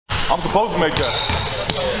I'm supposed to make that.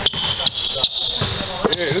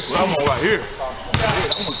 Yeah, this is what I want right here. Yeah,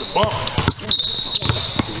 I want the bump.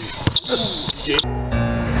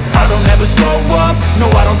 I don't ever slow up, no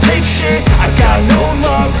I don't take shit. I got no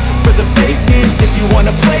love for the fakeness. If you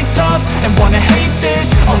wanna play tough and wanna hate this,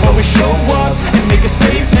 I'll always show up and make a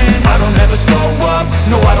statement. I don't ever slow up,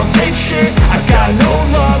 no I don't take shit. I got no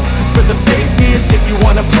love for the fakeness. If you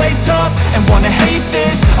wanna play tough and wanna hate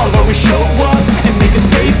this, I'll always show up and make a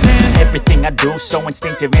statement. Everything I do so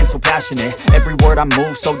instinctive and so passionate. Every word I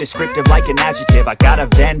move so descriptive like an adjective. I got a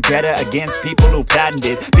vendetta against people who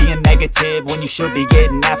patented being negative when you should be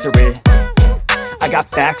getting after it. I got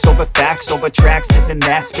facts over tracks, this and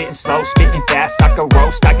that. Spitting slow, spitting fast. I could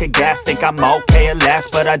roast, I could gas. Think I'm okay at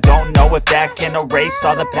last, but I don't know if that can erase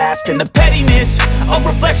all the past. And the pettiness, a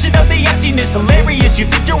reflection of the emptiness. Hilarious, you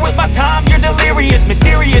think you're worth my time, you're delirious.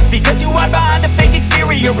 Mysterious, because you hide behind a fake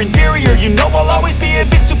exterior. Inferior, you know I'll always be a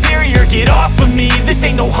bit superior. Get off of me, this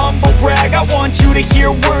ain't no humble brag. I want you to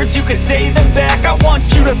hear words, you can say them back. I want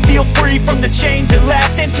you to feel free from the chains at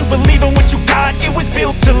last, and to believe in what you got, it was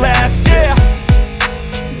built to last, yeah.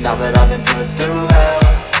 Now that I've been put through hell,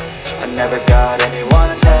 I never got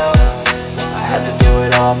anyone's help. I had to do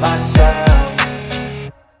it all myself.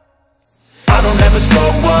 I don't ever slow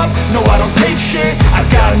up, no I don't take shit. I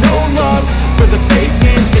got no love for the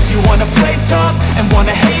fakeness. If you wanna play tough and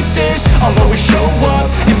wanna hate this, I'll always show up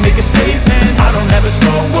and make a statement. I don't ever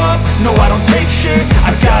slow up, no I don't take shit.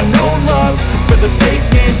 I got no love for the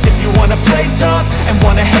fakeness. If you wanna play tough and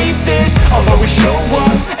wanna hate this, I'll always show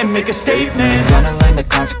up and make a statement. Gonna learn the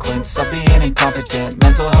consequence of being incompetent.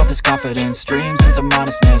 Mental health is confidence, dreams and some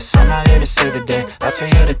honestness. I'm not here to save the day, that's for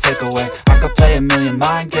you to take away. I could play a million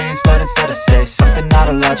mind games, but instead I say something not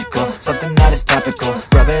illogical, something that is topical.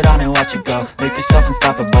 Rub it on and watch it go, make yourself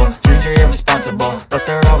unstoppable. Dreams are irresponsible, but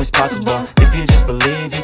they're always possible. If you just believe, you